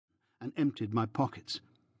and emptied my pockets.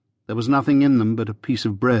 There was nothing in them but a piece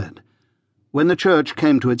of bread. When the church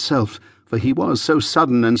came to itself, for he was so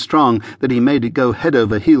sudden and strong that he made it go head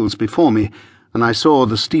over heels before me, and I saw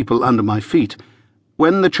the steeple under my feet.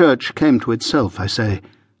 When the church came to itself, I say,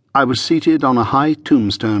 I was seated on a high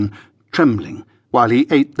tombstone, trembling, while he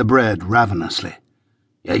ate the bread ravenously.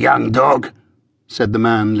 "You young dog," said the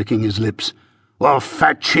man, licking his lips. "What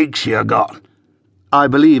fat cheeks you got." I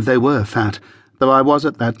believe they were fat, though I was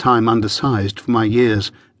at that time undersized for my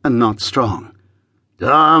years, and not strong.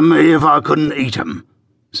 Me if I couldn't eat 'em,"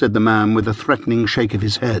 said the man with a threatening shake of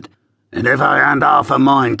his head. "And if I hadn't half a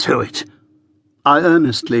mind to it." I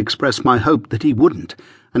earnestly expressed my hope that he wouldn't,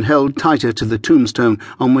 and held tighter to the tombstone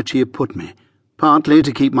on which he had put me, partly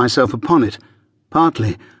to keep myself upon it,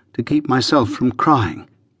 partly to keep myself from crying.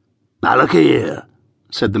 "Now look here,"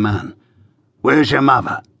 said the man. "Where's your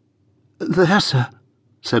mother?" "There, sir,"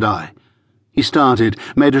 said I. He started,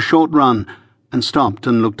 made a short run, and stopped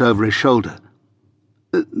and looked over his shoulder.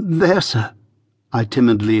 "There, sir," I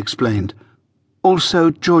timidly explained. "Also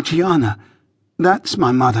Georgiana. That's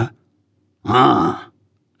my mother." "Ah,"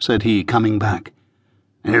 said he, coming back.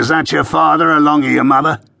 "Is that your father along of your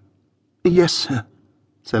mother?" "Yes, sir,"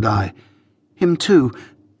 said I. "Him too,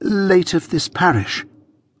 late of this parish."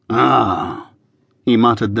 "Ah," he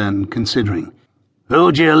muttered then, considering.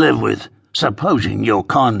 "Who do you live with, supposing you're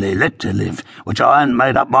kindly let to live, which I hadn't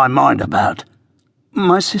made up my mind about?"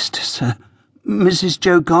 "My sister, sir, Mrs.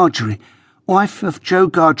 Joe Gargery, wife of Joe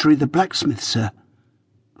Gargery the blacksmith, sir."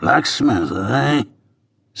 "Blacksmith, eh?"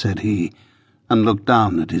 said he, and looked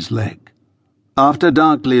down at his leg. After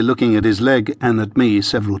darkly looking at his leg and at me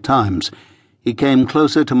several times, he came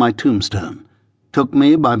closer to my tombstone, took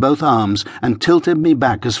me by both arms, and tilted me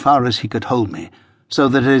back as far as he could hold me, so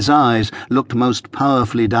that his eyes looked most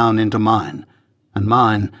powerfully down into mine, and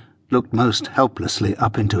mine looked most helplessly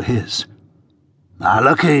up into his. "Now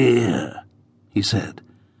look here," he said,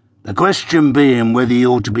 "the question being whether you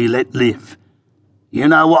ought to be let live. You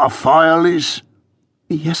know what a file is?"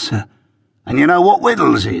 "Yes, sir." "And you know what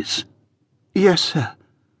whittles is?" "Yes, sir."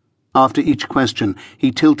 After each question,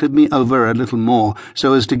 he tilted me over a little more,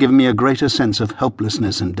 so as to give me a greater sense of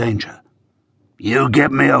helplessness and danger. "You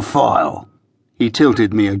get me a file." He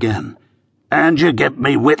tilted me again. "And you get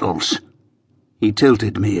me whittles." He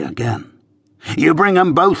tilted me again. "You bring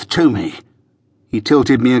 'em both to me." He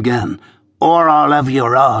tilted me again. "Or I'll have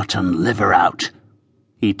your heart and liver out."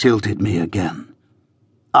 He tilted me again.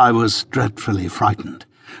 I was dreadfully frightened,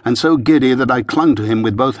 and so giddy that I clung to him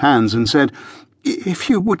with both hands and said, "If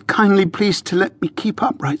you would kindly please to let me keep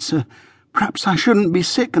upright, sir, perhaps I shouldn't be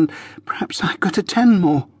sick, and perhaps I could attend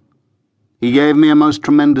more." He gave me a most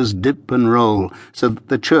tremendous dip and roll, so that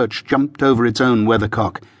the church jumped over its own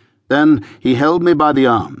weathercock. Then he held me by the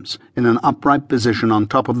arms, in an upright position on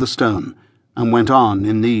top of the stone, and went on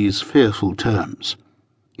in these fearful terms.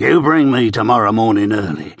 "You bring me tomorrow morning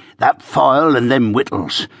early, that file and them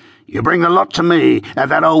whittles. You bring the lot to me at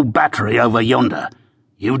that old battery over yonder.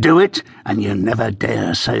 You do it, and you never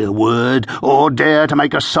dare say a word, or dare to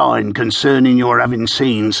make a sign concerning your having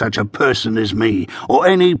seen such a person as me, or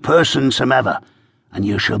any person somever, and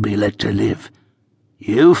you shall be let to live.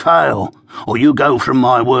 You fail, or you go from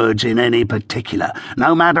my words in any particular,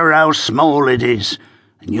 no matter how small it is,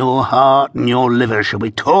 and your heart and your liver shall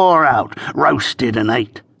be tore out, roasted and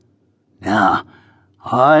ate. Now,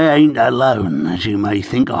 I ain't alone, as you may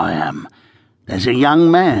think I am. There's a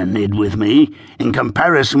young man hid with me, in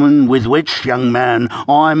comparison with which young man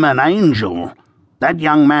I'm an angel. That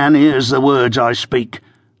young man hears the words I speak.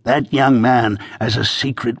 That young man has a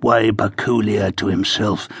secret way peculiar to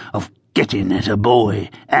himself of getting at a boy,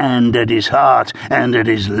 and at his heart, and at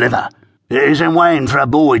his liver. It isn't vain for a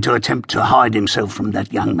boy to attempt to hide himself from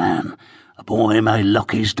that young man. A boy may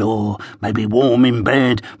lock his door, may be warm in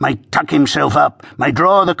bed, may tuck himself up, may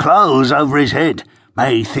draw the clothes over his head,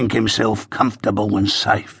 may think himself comfortable and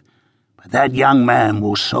safe. But that young man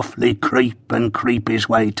will softly creep his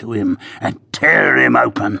way to him and tear him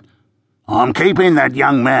open. I'm keeping that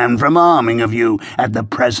young man from harming of you at the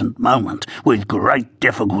present moment, with great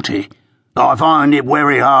difficulty. I find it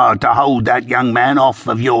very hard to hold that young man off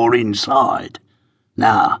of your inside.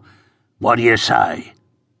 Now, what do you say?"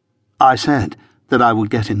 I said that I would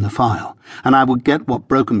get him the file, and I would get what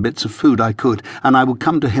broken bits of food I could, and I would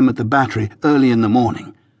come to him at the battery early in the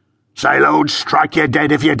morning. "Say, Lord, strike you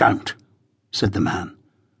dead if you don't," said the man.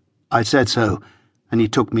 I said so, and he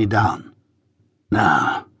took me down.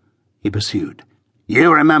 "Now," he pursued,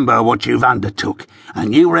 "you remember what you've undertook,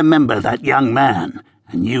 and you remember that young man,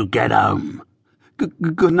 and you get home."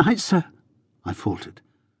 Good night, sir," I faltered.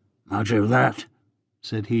 "Much of that,"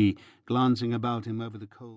 said he, glancing about him over the cold.